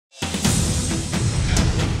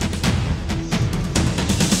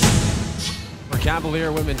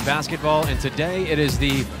Cavalier women's basketball, and today it is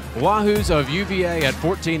the Wahoos of UVA at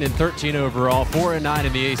 14-13 overall, 4-9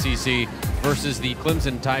 in the ACC versus the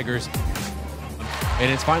Clemson Tigers.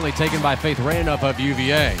 And it's finally taken by Faith Randolph of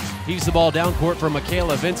UVA. Heaves the ball down court for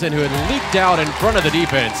Michaela Vincent, who had leaked out in front of the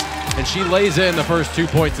defense, and she lays in the first 2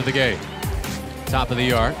 points of the game. Top of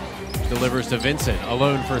the arc, delivers to Vincent,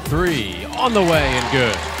 alone for three, on the way and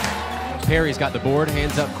good. Perry's got the board,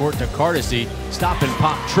 hands up court to Cardesi, stop and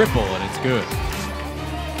pop triple, and it's good.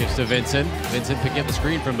 Gives to Vincent. Vincent picking up the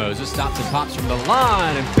screen from Moses, stops and pops from the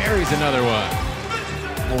line, and buries another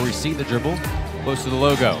one. Will receive the dribble, close to the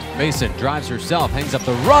logo. Mason drives herself, hangs up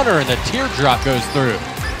the runner, and the teardrop goes through.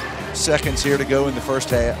 Seconds here to go in the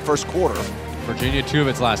first quarter. Virginia 2 of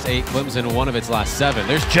its last 8, Clemson 1 of its last 7.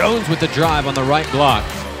 There's Jones with the drive on the right block,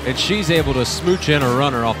 and she's able to smooch in a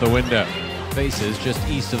runner off the window. Faces just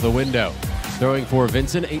east of the window. Throwing for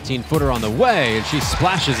Vincent, 18-footer on the way, and she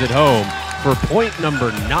splashes it home for point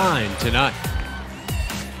number 9 tonight.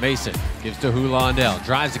 Mason gives to Hulandel,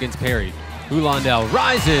 drives against Perry. Hulandel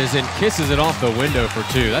rises and kisses it off the window for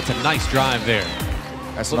 2. That's a nice drive there.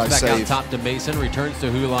 That's a Flips nice back save. out top to Mason, returns to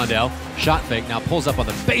Hulandel. Shot fake, now pulls up on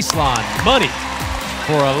the baseline. Money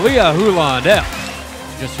for Aaliyah Hulandel.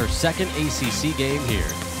 Just her second ACC game here.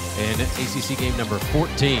 In ACC game number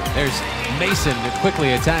 14. There's Mason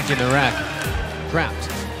quickly attacking the rack. Trapped.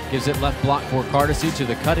 Gives it left block for Cardesi to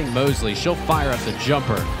the cutting Mosley. She'll fire up the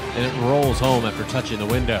jumper, and it rolls home after touching the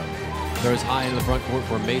window. Throws high into the front court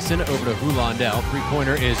for Mason, over to Hulandel.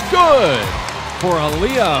 Three-pointer is good for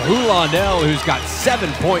Aaliyah Hulandel, who's got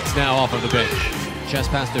 7 points now off of the bench. Chest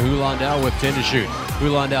pass to Hulandel with 10 to shoot.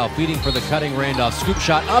 Hulandel feeding for the cutting Randolph. Scoop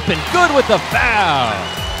shot up and good with the foul.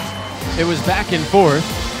 It was back and forth.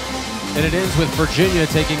 And it ends with Virginia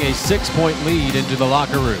taking a 6-point lead into the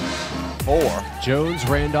locker room. 4. Jones,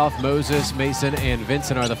 Randolph, Moses, Mason, and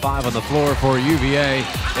Vincent are the 5 on the floor for UVA.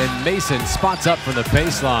 And Mason spots up from the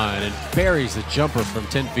baseline and buries the jumper from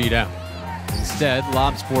 10 feet out. Instead,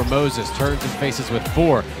 lobs for Moses, turns and faces with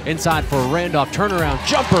 4. Inside for Randolph, turnaround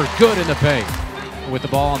jumper, good in the paint. With the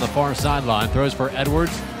ball on the far sideline, throws for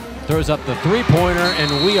Edwards, throws up the three-pointer,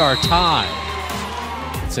 and we are tied.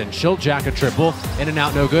 And she'll jack a triple, in and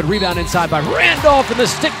out, no good. Rebound inside by Randolph, and the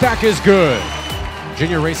stick back is good.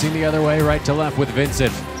 Virginia racing the other way, right to left with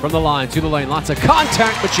Vincent. From the line to the lane, lots of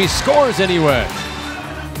contact, but she scores anyway.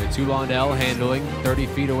 It's Hulandel handling, 30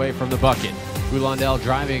 feet away from the bucket. Hulandel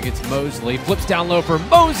driving against Mosley, flips down low for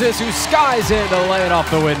Moses, who skies in to lay it off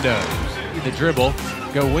the window. The dribble,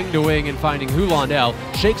 go wing to wing and finding Hulandel,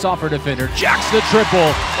 shakes off her defender, jacks the triple,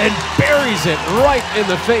 and buries it right in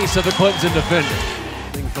the face of the Clemson defender.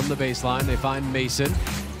 From the baseline, they find Mason.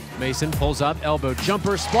 Mason pulls up, elbow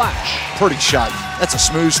jumper, splash. Pretty shot. That's a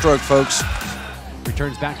smooth stroke, folks.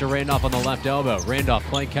 Returns back to Randolph on the left elbow. Randolph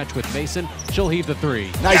playing catch with Mason. She'll heave the 3.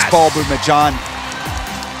 Nice ball movement, John.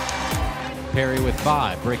 Perry with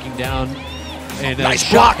 5, breaking down. And nice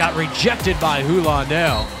shot block. got rejected by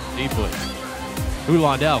Hulandel deeply.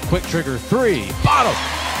 Hulandel, quick trigger 3, bottom.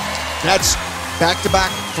 That's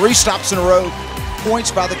back-to-back, 3 stops in a row.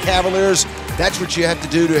 Points by the Cavaliers. That's what you have to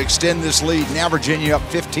do to extend this lead. Now Virginia up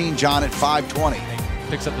 15, John, at 5:20.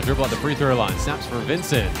 Picks up the dribble at the free throw line. Snaps for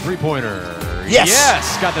Vincent. Three-pointer. Yes!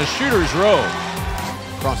 Yes! Got the shooter's roll.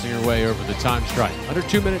 Crossing her way over the time strike. Under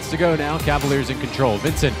 2 minutes to go now. Cavaliers in control.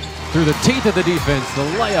 Vincent through the teeth of the defense. The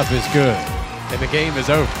layup is good. And the game is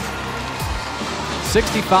over.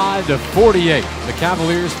 65-48. The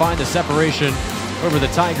Cavaliers find a separation over the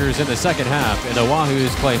Tigers in the second half. And the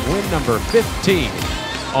Wahoos claim win number 15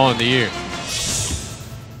 on the year.